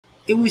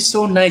it was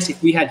so nice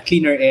if we had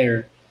cleaner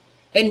air.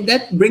 And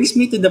that brings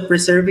me to the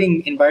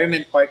preserving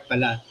environment part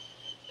pala.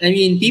 I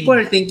mean, people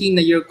are thinking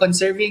that you're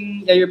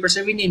preserving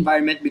the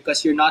environment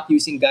because you're not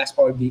using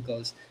gas-powered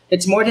vehicles.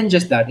 It's more than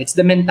just that. It's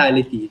the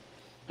mentality.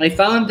 I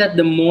found that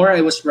the more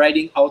I was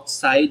riding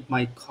outside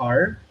my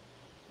car,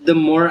 the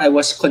more I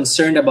was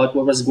concerned about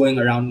what was going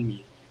around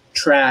me.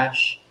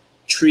 Trash,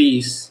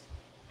 trees,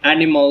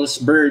 animals,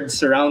 birds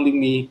surrounding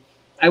me.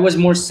 I was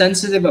more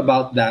sensitive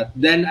about that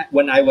than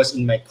when I was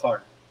in my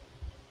car.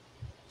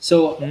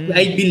 So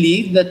I Mm.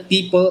 believe that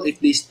people, if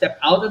they step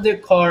out of their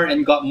car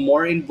and got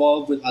more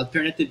involved with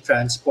alternative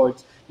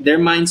transport, their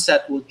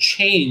mindset will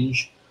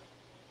change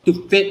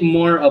to fit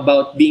more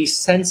about being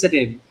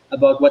sensitive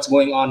about what's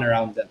going on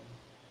around them.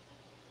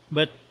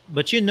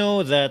 But you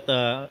know that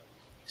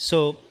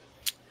so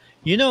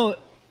you know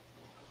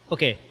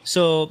okay,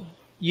 so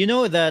you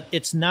know that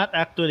it's not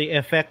actually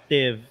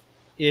effective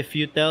if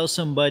you tell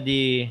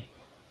somebody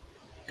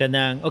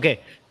kanang okay,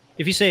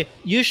 if you say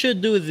you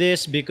should do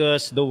this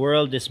because the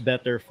world is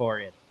better for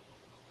it.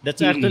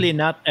 That's actually Mhm.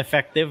 not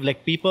effective.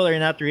 Like people are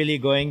not really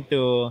going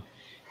to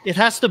it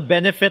has to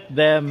benefit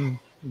them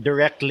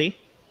directly.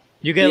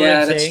 You get what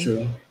I'm Yeah, that's saying?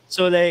 true.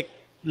 So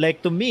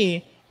like to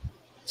me,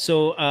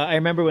 so I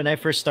remember when I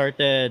first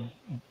started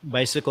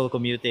bicycle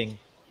commuting,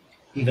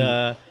 Mhm.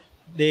 the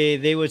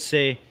they would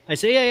say I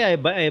say yeah,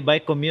 I buy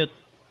commute,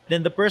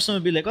 then the person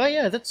would be like, oh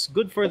yeah, that's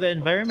good for the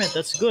environment,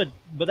 that's good,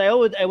 but I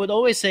would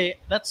always say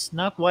that's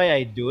not why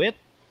I do it.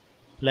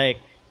 like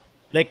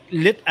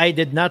I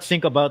did not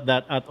think about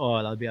that at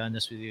all, I'll be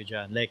honest with you,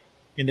 John. Like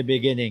in the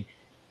beginning,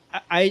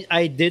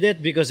 I did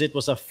it because it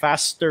was a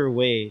faster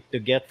way to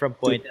get from To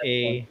point that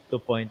point. A to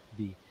point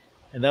B,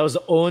 and that was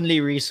the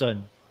only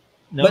reason.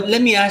 No. But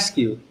let me ask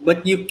you,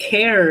 but you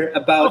care Oh,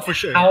 about for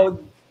sure. how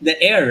the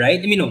air, right?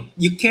 I mean, no,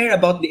 you care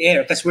about the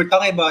air because we're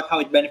talking about how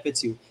it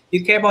benefits you.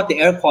 You care about the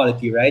air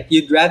quality, right?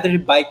 You'd rather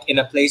bike in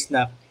a place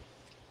na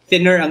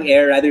thinner ang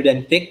air rather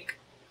than thick.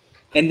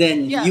 And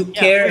then Yeah, you yeah,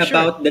 care for sure.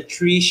 about the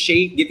tree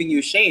shade giving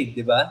you shade,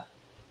 di ba?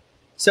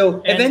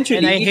 So And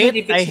eventually, even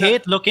if I it's not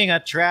hate looking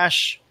at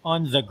trash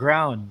on the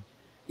ground.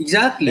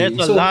 There's exactly,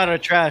 a so lot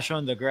of trash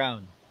on the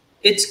ground.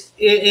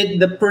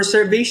 the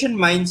preservation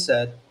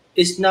mindset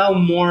is now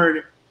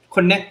more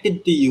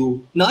connected to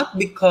you, not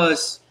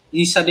because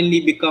you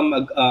suddenly become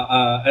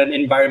an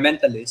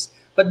environmentalist,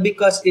 but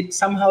because it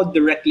somehow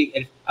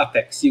directly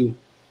affects you.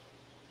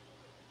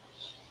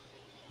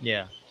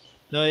 Yeah.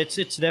 No, it's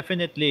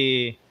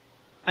definitely.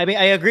 I mean,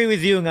 I agree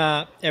with you.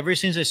 Nga, ever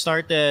since I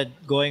started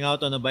going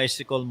out on a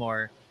bicycle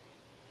more,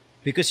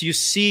 because you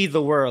see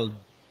the world,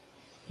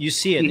 you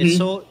see it. It's Mm-hmm.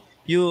 so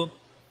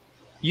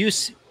you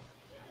s-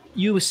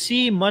 you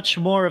see much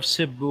more of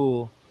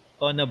Cebu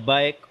on a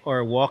bike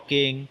or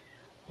walking,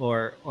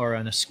 or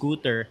on a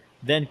scooter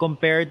than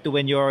compared to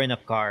when you're in a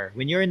car.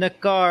 When you're in a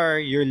car,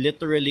 you're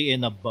literally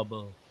in a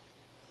bubble.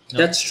 No,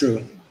 That's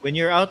true. when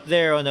you're out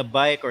there on a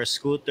bike or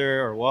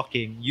scooter or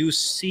walking, you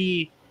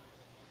see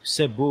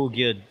Cebu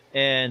good,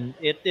 and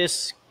it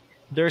is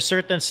there are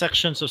certain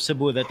sections of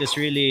Cebu that is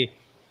really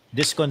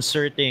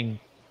disconcerting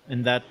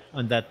in that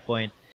on that point.